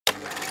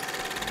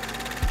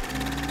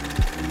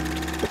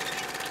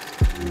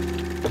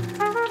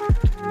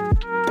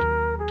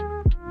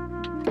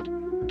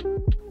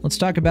let's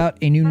talk about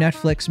a new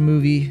Netflix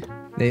movie.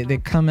 They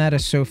come at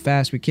us so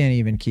fast we can't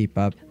even keep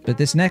up. But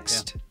this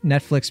next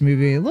Netflix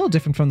movie, a little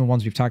different from the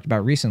ones we've talked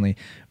about recently.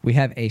 We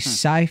have a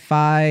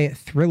sci-fi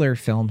thriller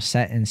film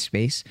set in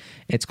space.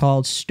 It's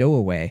called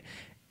Stowaway.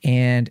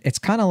 And it's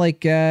kind of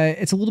like,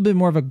 it's a little bit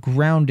more of a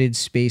grounded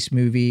space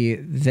movie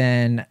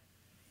than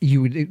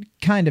you would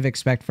kind of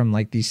expect from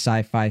like these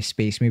sci-fi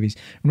space movies.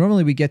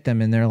 Normally we get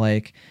them and they're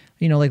like,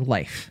 you know, like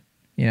Life.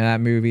 You know, that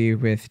movie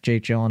with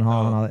Jake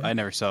Gyllenhaal and all that. I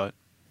never saw it.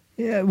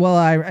 Yeah, well,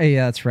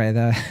 yeah, that's right.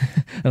 I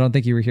don't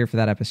think you were here for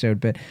that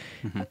episode, but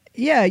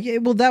yeah,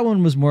 well, that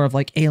one was more of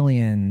like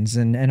aliens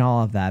and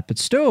all of that. But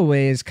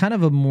Stowaway is kind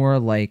of a more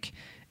like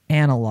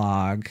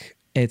analog.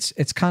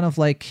 It's kind of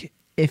like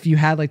if you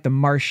had like The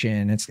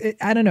Martian.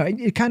 I don't know.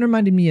 It kind of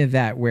reminded me of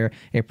that, where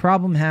a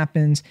problem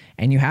happens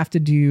and you have to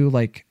do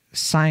like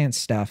science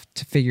stuff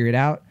to figure it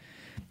out.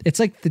 It's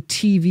like the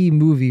TV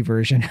movie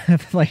version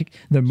of like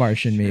The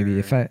Martian, maybe.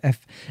 If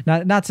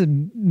not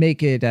to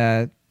make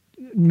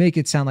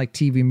it sound like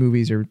TV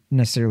movies are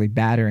necessarily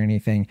bad or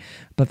anything,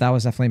 but that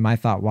was definitely my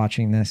thought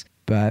watching this.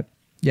 But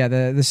yeah,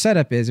 the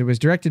setup is it was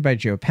directed by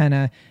Joe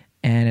Penna,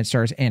 and it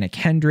stars Anna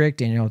Kendrick,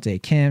 Daniel Day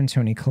Kim,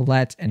 Toni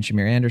Collette, and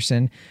Shamir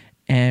Anderson.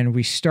 And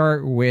we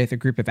start with a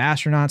group of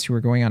astronauts who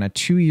are going on a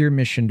 2-year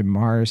mission to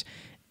Mars,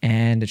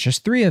 and it's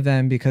just 3 of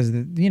them because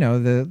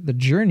the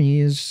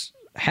journey is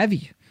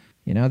heavy.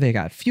 You know, they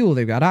got fuel,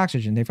 they've got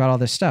oxygen, they've got all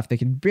this stuff. They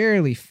can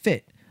barely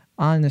fit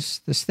on this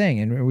thing.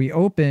 And we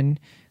open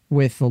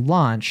with the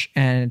launch,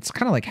 and it's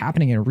kind of like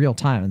happening in real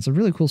time. It's a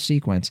really cool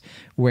sequence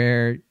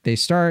where they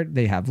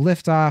have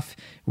liftoff.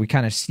 We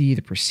kind of see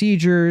the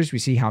procedures. We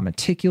see how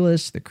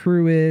meticulous the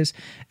crew is.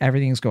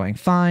 Everything's going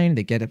fine.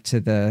 They get up to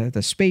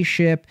the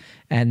spaceship,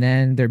 and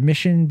then their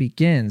mission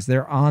begins.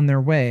 They're on their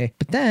way.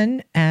 But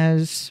then,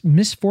 as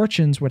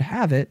misfortunes would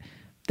have it,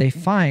 they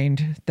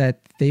find that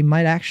they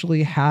might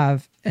actually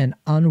have an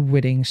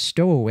unwitting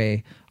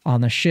stowaway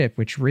on the ship,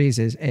 which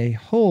raises a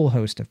whole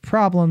host of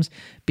problems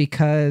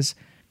because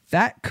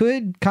that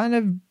could kind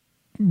of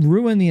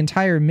ruin the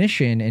entire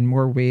mission in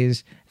more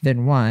ways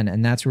than one.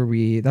 And that's where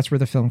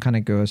the film kind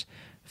of goes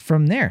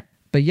from there.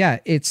 But yeah,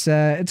 it's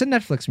a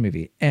Netflix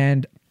movie.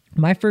 And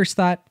my first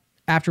thought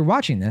after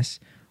watching this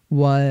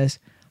was,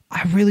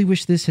 I really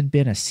wish this had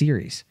been a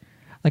series.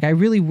 Like, I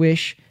really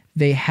wish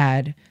they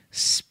had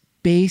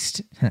they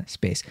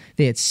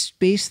had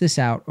spaced this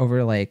out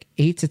over like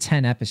 8 to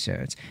 10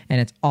 episodes, and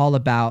it's all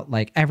about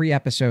like every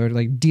episode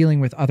like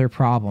dealing with other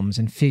problems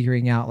and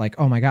figuring out like,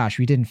 oh my gosh,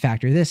 we didn't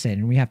factor this in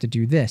and we have to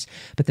do this,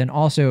 but then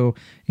also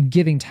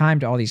giving time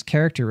to all these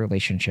character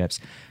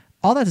relationships.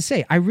 All that to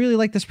say, I really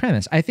like this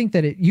premise. I think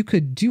that you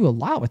could do a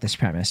lot with this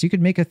premise. You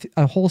could make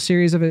a whole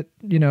series of it,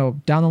 you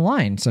know, down the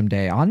line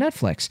someday on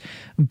Netflix.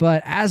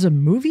 But as a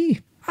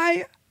movie,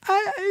 I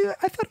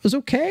thought it was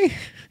okay.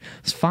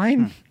 It's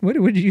fine. What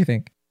did you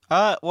think?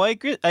 Well,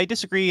 I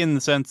disagree in the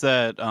sense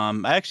that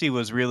I actually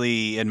was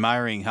really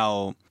admiring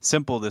how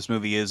simple this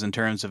movie is in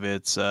terms of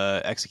its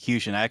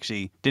execution. I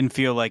actually didn't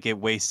feel like it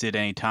wasted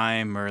any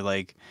time or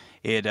like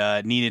it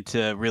needed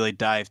to really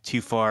dive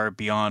too far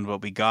beyond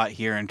what we got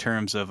here in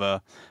terms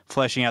of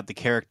fleshing out the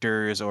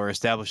characters or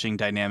establishing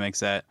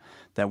dynamics that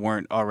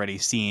weren't already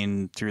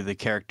seen through the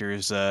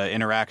characters'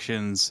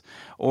 interactions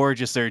or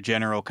just their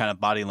general kind of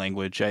body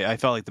language. I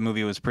felt like the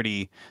movie was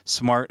pretty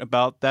smart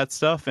about that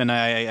stuff, and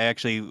I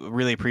actually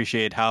really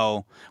appreciate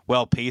how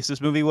well paced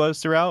this movie was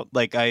throughout.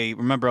 Like, I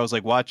remember I was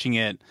like watching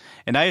it,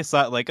 and I just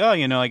thought like, oh,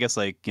 I guess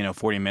like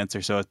 40 minutes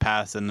or so has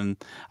passed, and then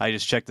I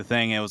just checked the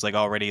thing, and it was like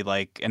already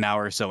like an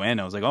hour or so in.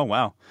 I was like, oh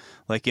wow.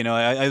 Like,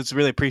 I was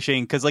really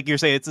appreciating, because like you're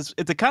saying, it's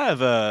a kind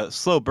of a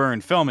slow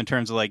burn film in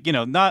terms of like,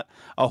 not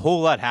a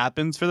whole lot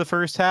happens for the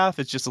first half.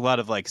 It's just a lot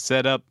of like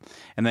setup,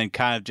 and then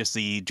kind of just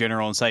the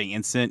general inciting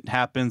incident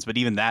happens. But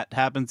even that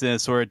happens in a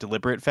sort of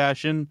deliberate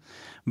fashion.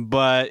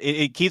 But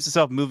it keeps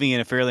itself moving in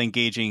a fairly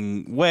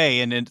engaging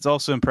way. And it's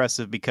also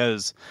impressive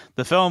because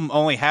the film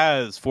only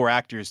has 4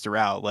 actors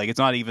throughout. Like, it's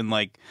not even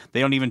like they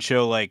don't even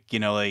show like,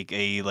 like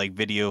a like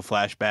video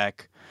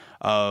flashback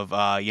of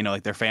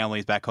like their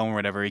families back home or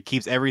whatever. He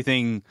keeps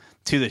everything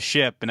to the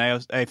ship, and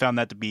I found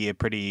that to be a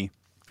pretty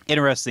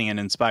interesting and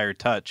inspired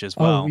touch as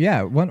well. Oh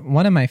yeah,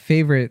 one of my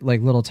favorite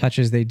like little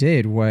touches they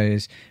did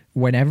was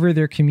whenever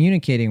they're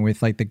communicating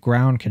with like the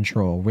ground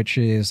control, which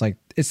is like,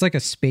 it's like a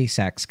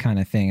SpaceX kind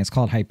of thing. It's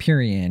called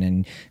Hyperion,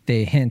 and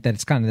they hint that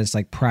it's kind of this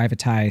like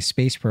privatized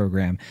space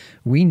program.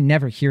 We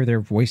never hear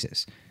their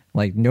voices.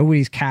 Like,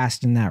 nobody's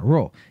cast in that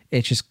role.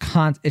 It's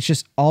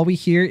just all we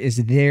hear is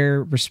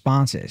their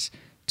responses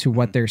to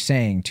what they're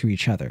saying to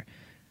each other.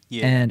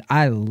 Yeah. And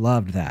I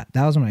loved that.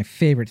 That was one of my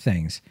favorite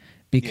things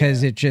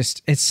because it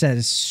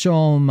says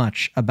so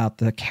much about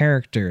the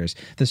characters,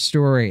 the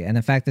story, and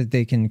the fact that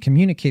they can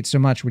communicate so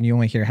much when you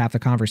only hear half the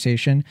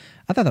conversation.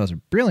 I thought that was a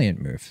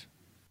brilliant move.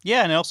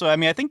 Yeah, and also, I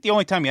mean, I think the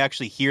only time you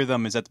actually hear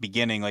them is at the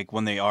beginning, like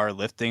when they are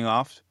lifting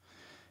off.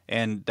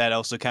 And that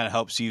also kind of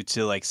helps you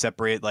to like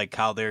separate like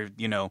how they're,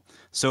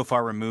 so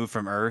far removed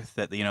from Earth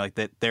that, like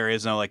that there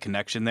is no like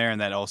connection there.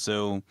 And that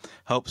also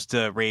helps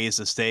to raise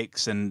the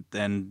stakes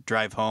and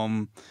drive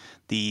home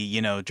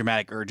the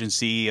dramatic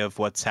urgency of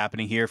what's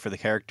happening here for the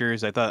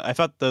characters. I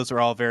thought those were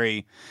all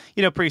very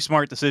pretty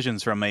smart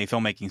decisions from a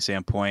filmmaking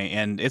standpoint.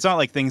 And it's not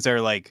like things that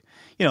are like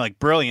like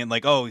brilliant,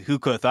 like, oh, who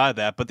could have thought of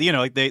that, but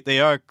like they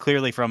are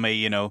clearly from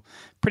a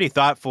pretty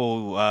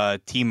thoughtful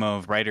team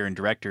of writer and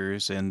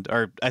directors,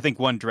 or I think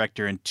one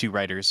director and two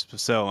writers.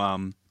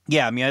 So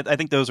yeah, I mean, I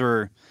think those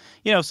were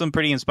some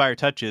pretty inspired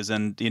touches,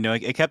 and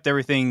it kept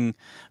everything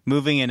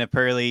moving in a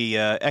fairly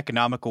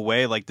economical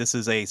way. Like, this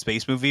is a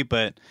space movie,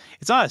 but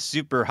it's not a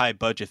super high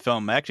budget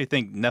film. I actually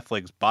think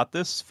Netflix bought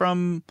this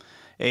from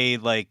a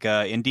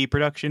indie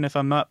production, if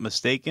I'm not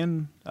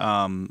mistaken.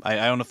 I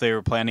don't know if they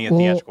were planning a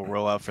theatrical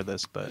rollout for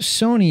this, but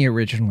Sony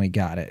originally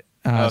got it.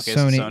 Okay,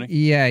 so Sony.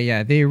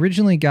 Yeah, they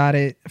originally got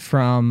it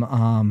from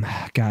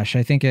I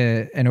think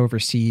an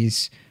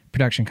overseas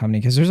production company,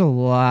 because there's a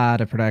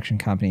lot of production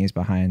companies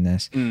behind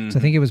this. So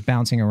I think it was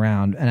bouncing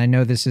around, and I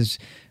know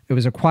it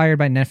was acquired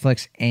by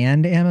Netflix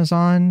and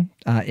Amazon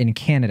in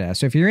Canada.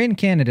 So if you're in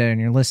Canada and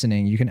you're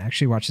listening, you can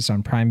actually watch this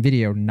on Prime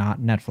Video,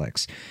 not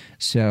Netflix.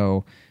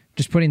 So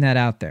just putting that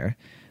out there.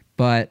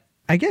 But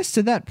I guess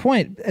to that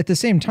point, at the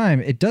same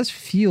time, it does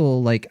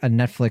feel like a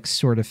Netflix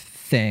sort of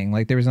thing.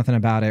 Like, there was nothing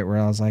about it where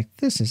I was like,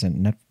 this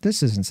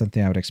isn't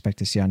something I would expect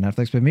to see on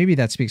Netflix. But maybe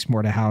that speaks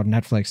more to how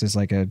Netflix is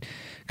like a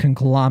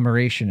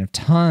conglomeration of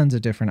tons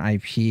of different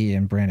IP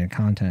and branded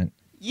content.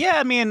 Yeah,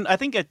 I mean, I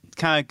think it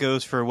kind of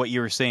goes for what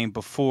you were saying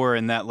before,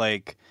 in that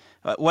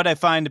what I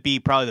find to be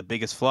probably the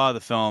biggest flaw of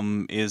the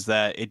film is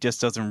that it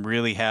just doesn't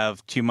really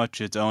have too much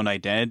its own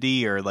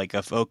identity, or like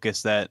a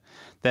focus that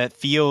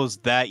feels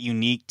that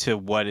unique to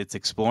what it's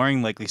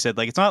exploring. Like we said,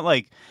 it's not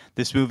like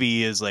this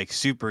movie is like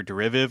super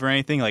derivative or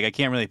anything. Like, I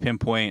can't really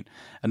pinpoint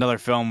another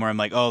film where I'm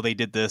like, oh, they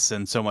did this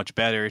and so much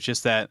better. It's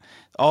just that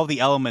all the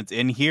elements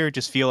in here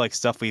just feel like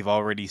stuff we've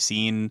already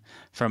seen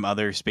from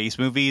other space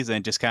movies, and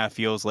it just kind of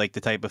feels like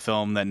the type of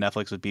film that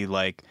Netflix would be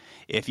like,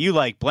 if you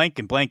like blank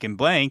and blank and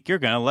blank, you're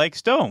gonna like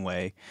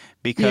Stowaway,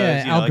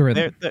 because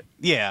algorithm.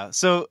 Yeah.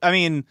 So I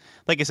mean,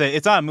 like I said,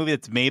 it's not a movie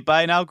that's made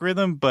by an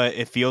algorithm, but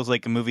it feels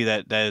like a movie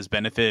that is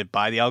benefited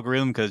by the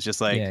algorithm, because it's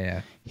just like,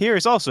 here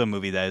is also a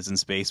movie that is in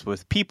space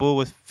with people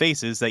with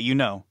faces that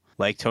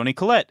like Toni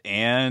Collette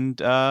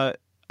and I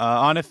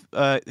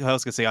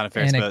was gonna say Anna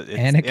Faris, but it's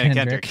Anna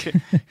Kendrick.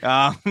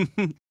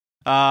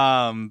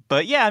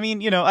 But yeah, I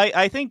mean,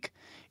 I think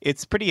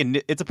it's a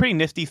pretty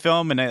nifty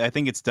film, and I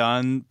think it's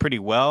done pretty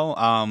well.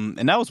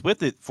 And I was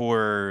with it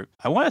for,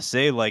 I want to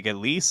say, at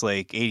least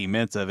 80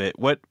 minutes of it.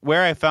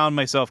 Where I found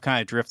myself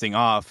kind of drifting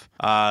off,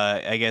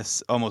 I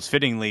guess almost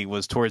fittingly,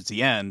 was towards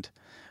the end,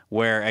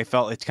 where I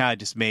felt it kind of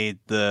just made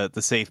the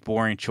safe,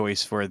 boring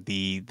choice for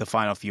the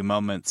final few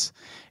moments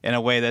in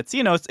a way that's,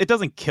 it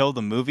doesn't kill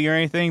the movie or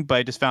anything, but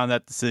I just found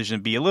that decision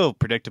to be a little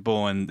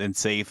predictable and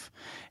safe.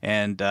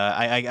 And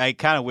I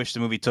kind of wish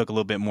the movie took a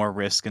little bit more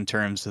risk in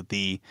terms of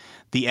the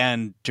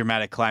end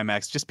dramatic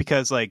climax, just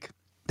because,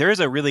 there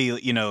is a really,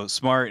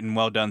 smart and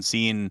well done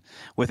scene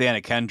with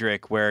Anna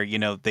Kendrick where,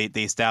 they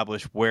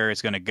establish where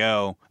it's going to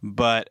go.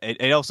 But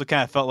it also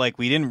kind of felt like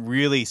we didn't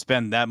really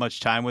spend that much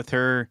time with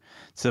her,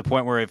 to the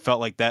point where it felt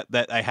like that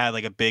I had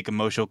a big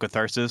emotional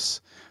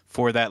catharsis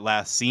for that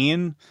last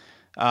scene.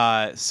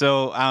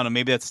 So I don't know,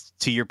 maybe that's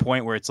to your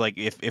point, where it's like,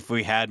 if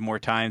we had more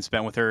time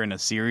spent with her in a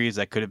series,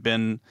 that could have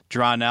been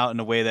drawn out in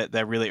a way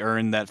that really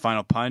earned that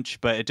final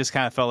punch. But it just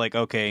kind of felt like,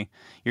 okay,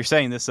 you're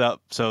setting this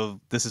up, so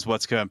this is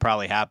what's going to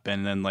probably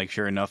happen. And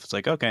sure enough, it's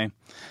like, okay,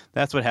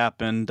 that's what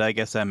happened. I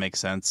guess that makes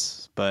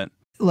sense. But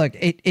look,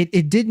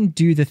 it didn't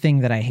do the thing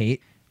that I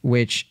hate,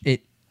 which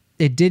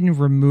it didn't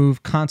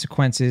remove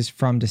consequences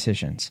from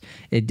decisions.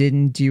 It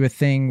didn't do a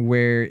thing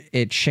where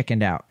it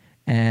chickened out.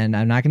 And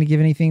I'm not going to give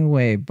anything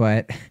away,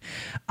 but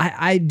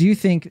I do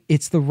think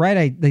it's the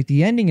right,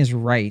 the ending is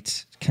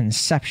right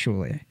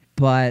conceptually,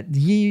 but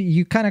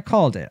you kind of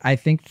called it. I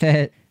think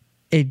that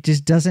it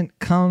just doesn't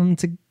come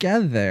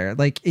together.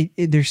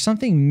 There's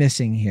something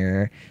missing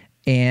here.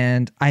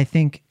 And I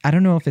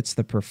don't know if it's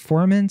the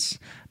performance,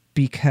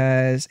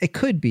 because it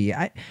could be.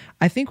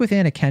 I think with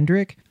Anna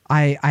Kendrick,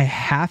 I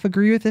half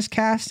agree with this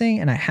casting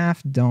and I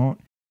half don't,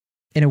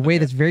 in a way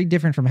that's very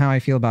different from how I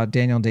feel about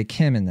Daniel Day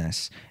Kim in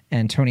this,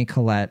 and Toni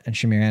Collette and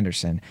Shamir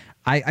Anderson.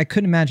 I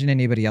couldn't imagine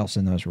anybody else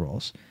in those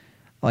roles.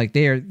 I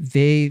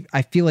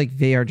feel like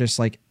they are just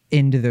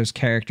into those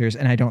characters,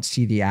 and I don't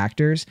see the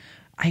actors.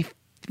 I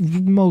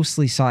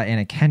mostly saw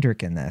Anna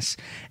Kendrick in this.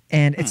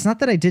 And it's not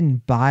that I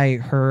didn't buy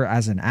her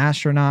as an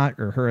astronaut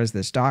or her as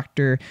this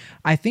doctor.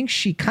 I think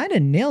she kind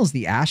of nails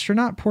the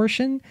astronaut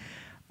portion.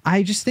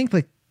 I just think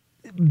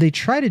they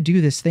try to do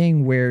this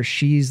thing where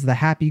she's the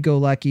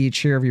happy-go-lucky,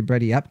 cheer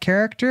everybody up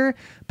character,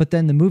 but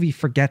then the movie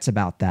forgets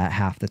about that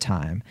half the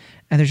time.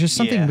 And there's just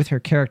something with her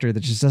character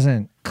that just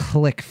doesn't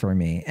click for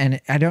me. And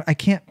I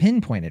can't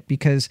pinpoint it,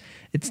 because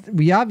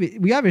we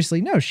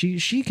obviously know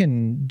she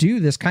can do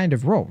this kind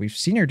of role. We've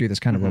seen her do this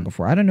kind of role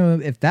before. I don't know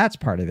if that's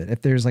part of it.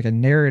 If there's a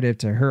narrative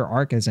to her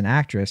arc as an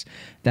actress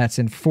that's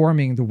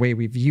informing the way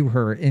we view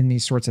her in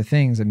these sorts of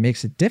things, and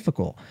makes it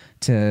difficult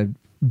to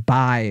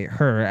buy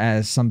her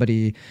as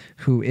somebody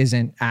who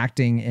isn't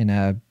acting in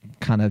a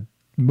kind of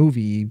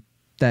movie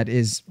that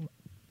is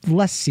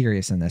less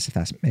serious than this, if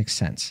that makes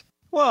sense.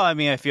 Well, I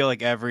mean, I feel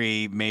like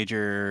every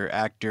major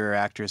actor or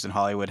actress in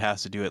Hollywood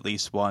has to do at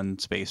least one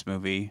space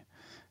movie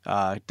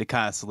to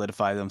kind of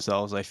solidify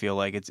themselves. I feel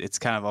like it's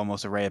kind of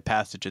almost a rite of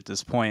passage at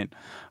this point.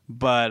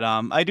 But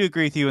I do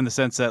agree with you in the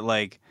sense that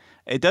like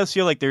it does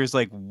feel like there's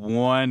like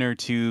one or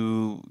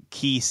two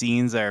key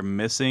scenes that are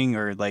missing,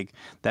 or like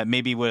that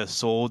maybe would have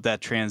sold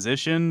that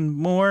transition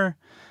more.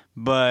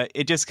 But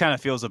it just kind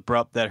of feels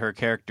abrupt that her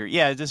character,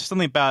 yeah, there's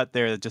something about it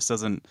there that just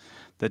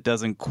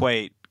doesn't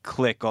quite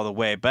click all the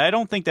way. But I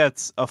don't think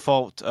that's a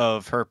fault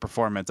of her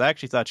performance. I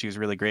actually thought she was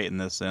really great in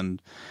this,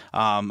 and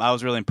I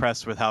was really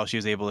impressed with how she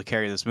was able to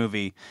carry this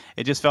movie.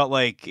 It just felt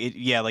like it,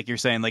 yeah, like you're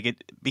saying, like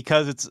it,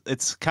 because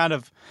it's kind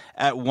of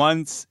at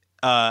once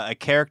a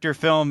character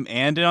film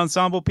and an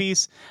ensemble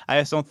piece. I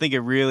just don't think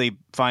it really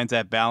finds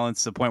that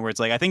balance to the point where it's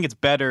like, I think it's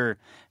better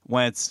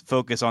when it's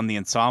focused on the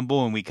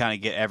ensemble and we kind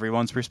of get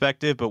everyone's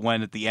perspective, but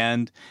when at the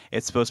end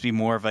it's supposed to be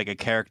more of like a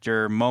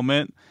character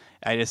moment,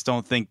 I just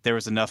don't think there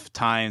was enough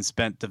time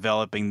spent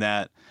developing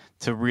that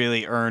to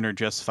really earn or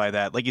justify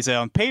that. Like you said,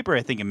 on paper,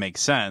 I think it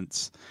makes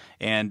sense.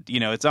 And, you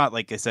know, it's not,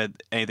 like I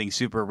said, anything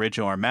super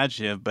original or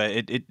imaginative, but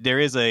it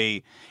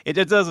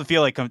doesn't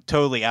feel like I'm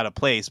totally out of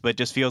place, but it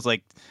just feels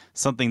like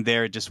something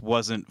there just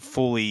wasn't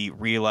fully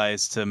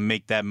realized to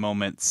make that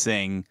moment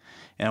sing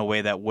in a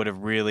way that would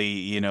have really,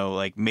 you know,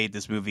 like made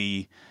this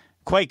movie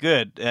quite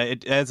good.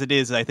 As it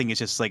is, I think it's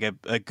just like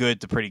a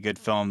good to pretty good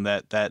film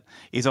that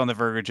is on the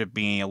verge of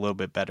being a little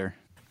bit better.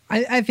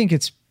 I think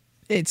it's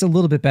a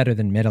little bit better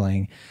than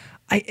middling.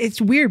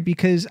 It's weird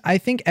because I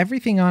think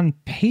everything on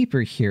paper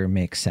here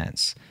makes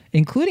sense,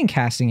 including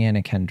casting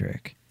Anna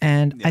Kendrick.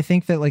 And yeah. I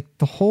think that like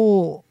the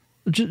whole,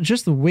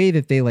 just the way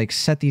that they like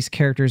set these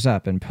characters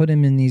up and put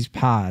them in these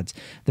pods,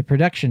 the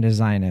production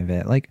design of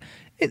it, like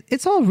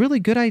it's all really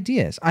good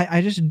ideas.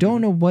 I just don't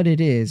know what it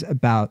is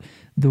about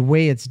the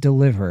way it's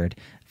delivered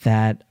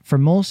that for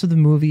most of the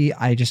movie,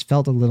 I just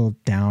felt a little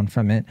down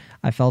from it.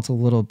 I felt a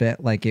little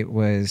bit like it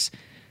was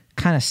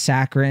kind of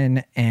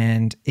saccharine,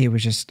 and it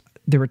was just,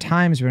 there were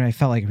times when I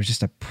felt like it was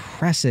just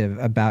oppressive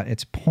about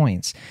its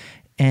points.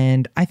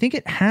 And I think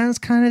it has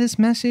kind of this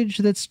message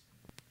that's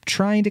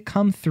trying to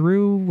come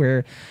through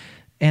where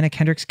Anna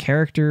Kendrick's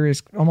character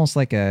is almost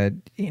like a,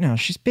 you know,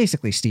 she's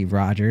basically Steve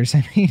Rogers.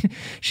 I mean,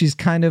 she's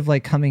kind of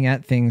like coming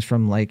at things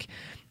from like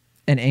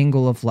an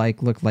angle of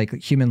like, look, like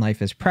human life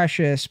is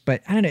precious,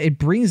 but I don't know, it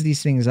brings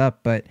these things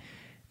up, but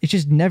it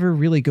just never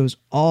really goes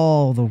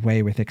all the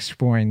way with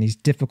exploring these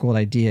difficult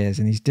ideas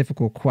and these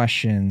difficult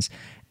questions.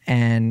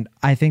 And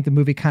I think the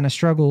movie kind of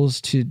struggles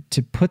to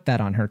put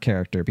that on her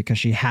character because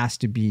she has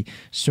to be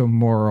so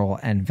moral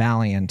and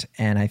valiant.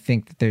 And I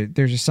think that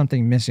there's just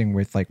something missing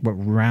with like what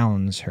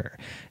rounds her.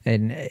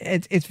 And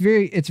it's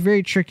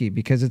very tricky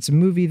because it's a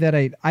movie that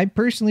I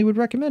personally would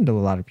recommend to a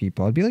lot of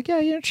people. I'd be like,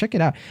 yeah, check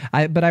it out.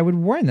 But I would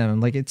warn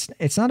them, like,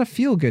 it's not a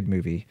feel good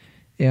movie.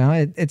 You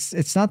know,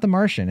 it's not The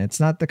Martian. It's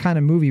not the kind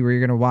of movie where you're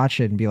going to watch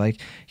it and be like,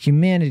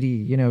 humanity,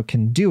 you know,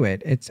 can do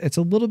it. It's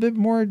a little bit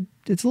more,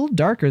 it's a little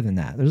darker than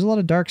that. There's a lot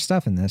of dark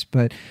stuff in this,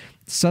 but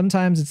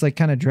sometimes it's like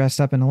kind of dressed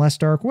up in a less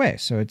dark way.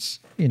 So it's,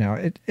 you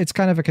know, it's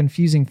kind of a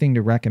confusing thing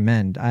to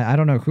recommend. I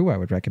don't know who I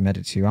would recommend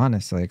it to,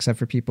 honestly, except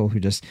for people who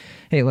just,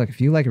 hey, look, if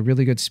you like a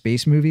really good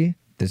space movie,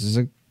 this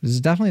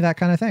is definitely that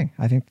kind of thing.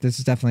 I think this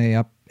is definitely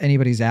up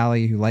anybody's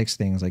alley who likes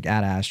things like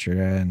Ad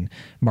Astra and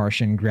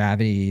Martian,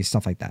 Gravity,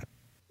 stuff like that.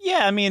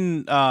 Yeah, I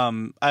mean,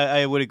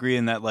 I would agree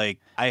in that, like,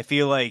 I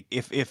feel like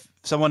if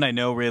someone I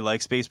know really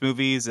likes space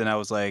movies and I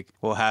was like,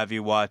 well, have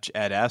you watched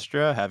Ad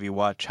Astra? Have you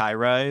watched High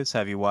Rise?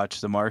 Have you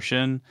watched The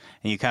Martian?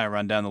 And you kind of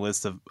run down the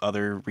list of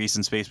other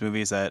recent space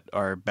movies that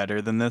are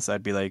better than this.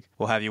 I'd be like,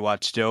 well, have you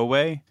watched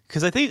Stowaway?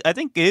 Because I think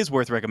it is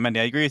worth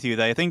recommending. I agree with you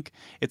that I think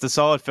it's a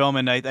solid film,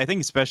 and I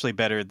think especially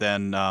better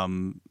than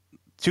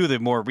two of the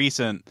more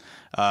recent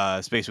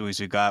space movies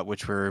we got,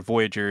 which were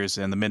Voyagers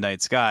and The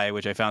Midnight Sky,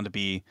 which I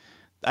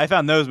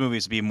found those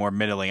movies to be more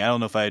middling. I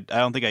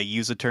don't think I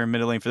use the term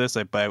middling for this,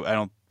 but I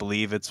don't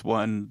believe it's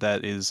one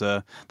that is,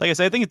 like I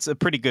said, I think it's a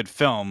pretty good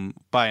film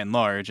by and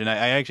large. And I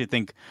actually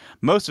think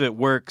most of it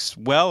works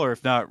well, or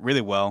if not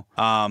really well.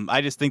 I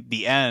just think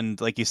the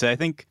end, like you said, I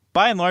think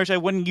by and large, I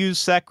wouldn't use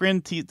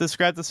saccharine to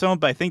describe the film,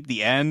 but I think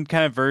the end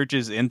kind of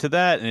verges into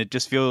that. And it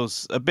just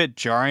feels a bit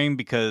jarring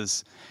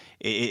because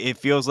it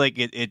feels like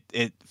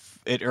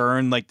it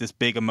earned like this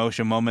big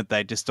emotional moment that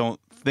I just don't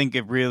think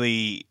it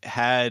really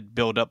had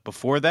build up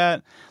before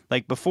that.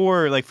 Like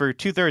before, like for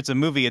 2/3 of the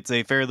movie, it's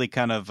a fairly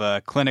kind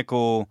of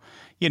clinical,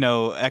 you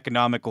know,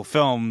 economical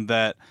film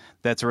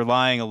that's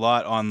relying a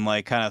lot on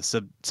like kind of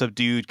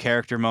subdued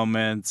character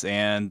moments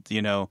and,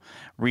 you know,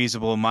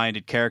 reasonable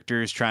minded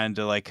characters trying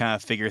to like kind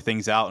of figure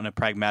things out in a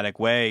pragmatic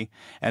way.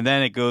 And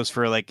then it goes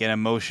for like an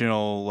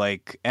emotional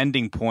like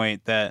ending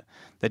point that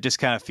just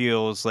kind of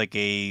feels like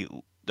a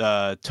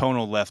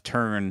tonal left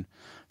turn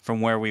from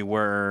where we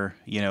were,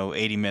 you know,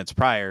 80 minutes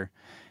prior.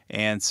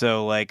 And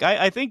so, like,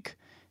 I think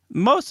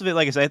most of it,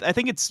 like I said, I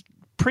think it's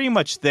pretty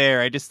much there.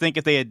 I just think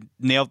if they had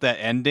nailed that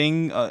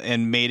ending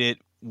and made it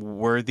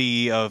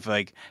worthy of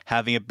like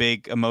having a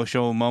big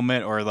emotional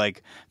moment or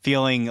like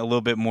feeling a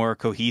little bit more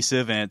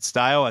cohesive in its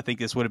style, I think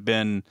this would have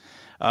been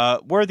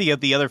worthy of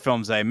the other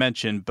films I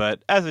mentioned.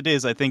 But as it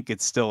is, I think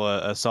it's still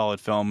a solid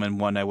film and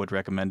one I would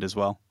recommend as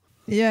well.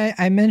 Yeah,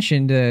 I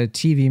mentioned a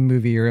TV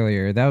movie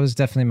earlier. That was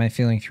definitely my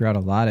feeling throughout a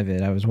lot of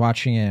it. I was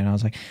watching it and I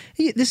was like,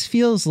 hey, this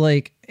feels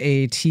like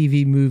a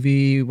TV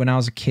movie when I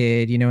was a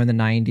kid, in the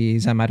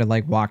 90s. I might have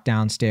like walked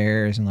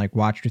downstairs and like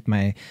watched with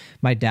my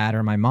dad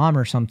or my mom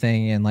or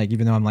something. And like,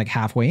 even though I'm like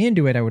halfway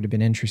into it, I would have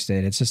been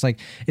interested. It's just like,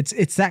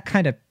 it's that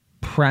kind of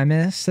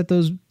premise that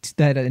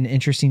an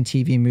interesting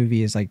TV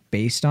movie is like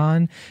based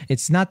on.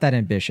 It's not that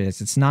ambitious.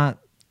 It's not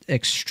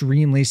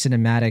extremely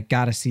cinematic,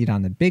 gotta see it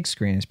on the big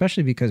screen,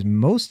 especially because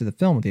most of the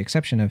film, with the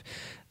exception of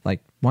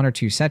like one or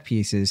two set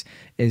pieces,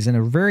 is in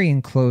a very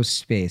enclosed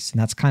space.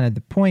 And that's kind of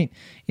the point.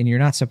 And you're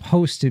not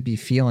supposed to be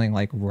feeling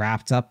like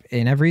wrapped up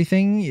in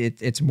everything.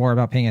 It's more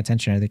about paying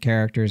attention to the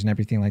characters and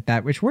everything like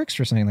that, which works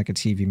for something like a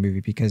TV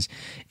movie because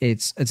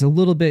it's a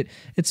little bit,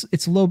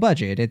 it's low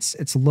budget. It's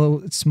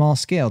small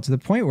scale to the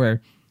point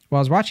where while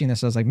I was watching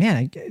this, I was like,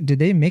 man, did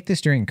they make this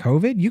during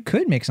COVID? You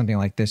could make something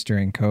like this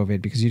during COVID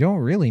because you don't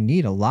really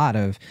need a lot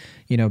of,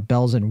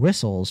 bells and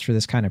whistles for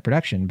this kind of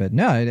production. But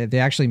no, they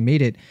actually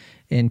made it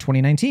in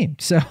 2019.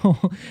 So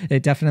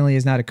it definitely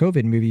is not a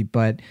COVID movie,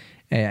 but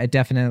it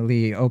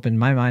definitely opened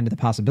my mind to the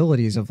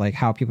possibilities of like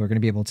how people are going to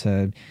be able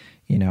to,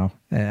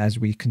 as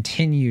we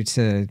continue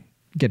to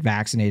get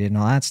vaccinated and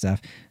all that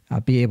stuff,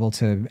 be able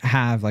to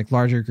have like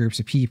larger groups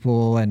of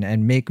people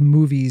and make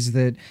movies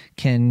that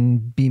can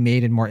be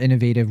made in more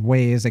innovative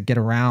ways that get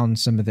around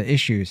some of the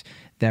issues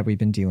that we've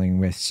been dealing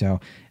with. So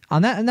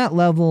on that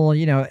level,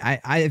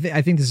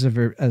 I think this is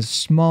a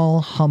small,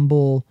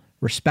 humble,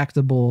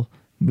 respectable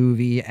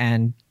movie,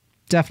 and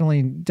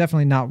definitely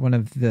not one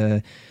of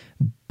the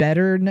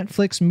better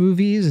Netflix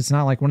movies. It's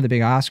not like one of the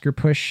big Oscar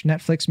push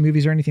Netflix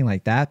movies or anything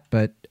like that,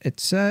 but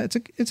it's an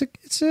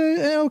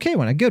okay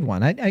one, a good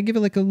one. I give it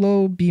like a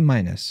low B-.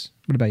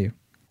 What about you?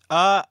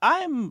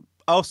 I'm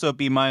also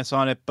B-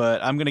 on it,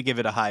 but I'm gonna give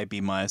it a high B-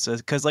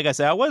 because, like I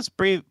said, I was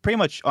pretty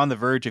much on the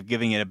verge of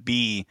giving it a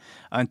B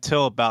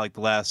until about like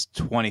the last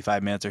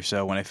 25 minutes or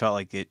so when I felt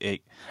like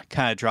it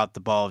kind of dropped the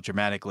ball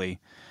dramatically.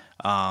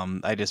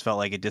 I just felt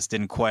like it just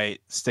didn't quite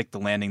stick the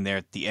landing there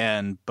at the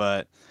end,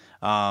 but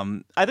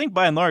I think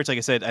by and large, like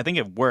I said, I think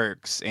it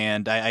works,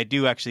 and I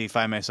do actually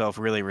find myself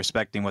really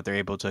respecting what they're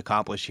able to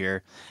accomplish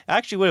here. I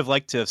actually would have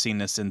liked to have seen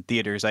this in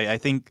theaters. I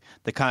think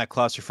the kind of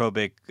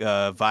claustrophobic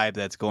vibe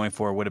that's going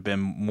for would have been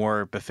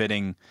more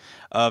befitting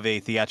of a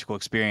theatrical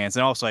experience,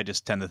 and also I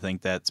just tend to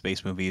think that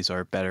space movies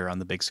are better on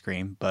the big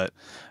screen, but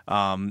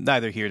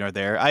neither here nor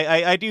there.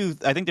 I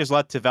think there's a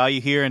lot to value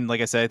here, and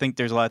like I said, I think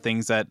there's a lot of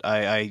things that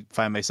I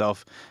find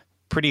myself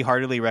pretty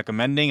heartily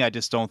recommending. I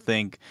just don't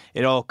think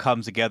it all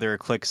comes together or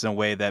clicks in a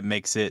way that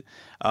makes it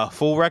a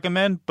full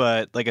recommend.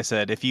 But like I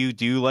said, if you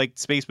do like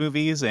space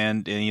movies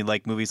and you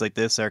like movies like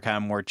this that are kind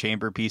of more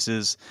chamber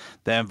pieces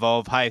that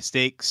involve high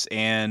stakes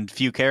and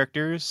few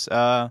characters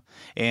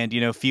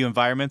and few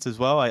environments as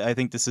well, I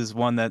think this is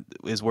one that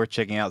is worth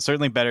checking out.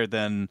 Certainly better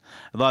than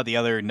a lot of the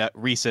other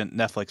recent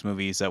Netflix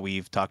movies that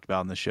we've talked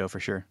about on the show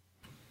for sure.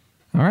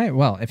 All right.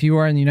 Well, if you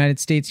are in the United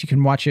States, you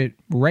can watch it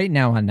right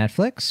now on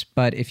Netflix.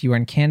 But if you are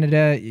in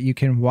Canada, you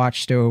can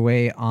watch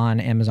Stowaway on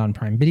Amazon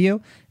Prime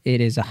Video.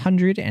 It is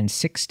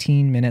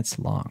 116 minutes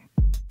long.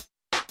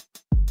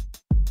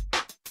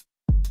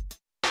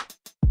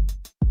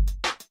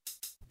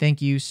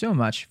 Thank you so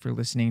much for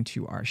listening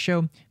to our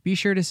show. Be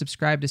sure to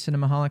subscribe to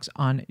Cinemaholics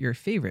on your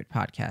favorite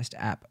podcast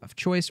app of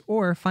choice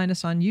or find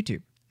us on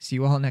YouTube. See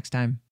you all next time.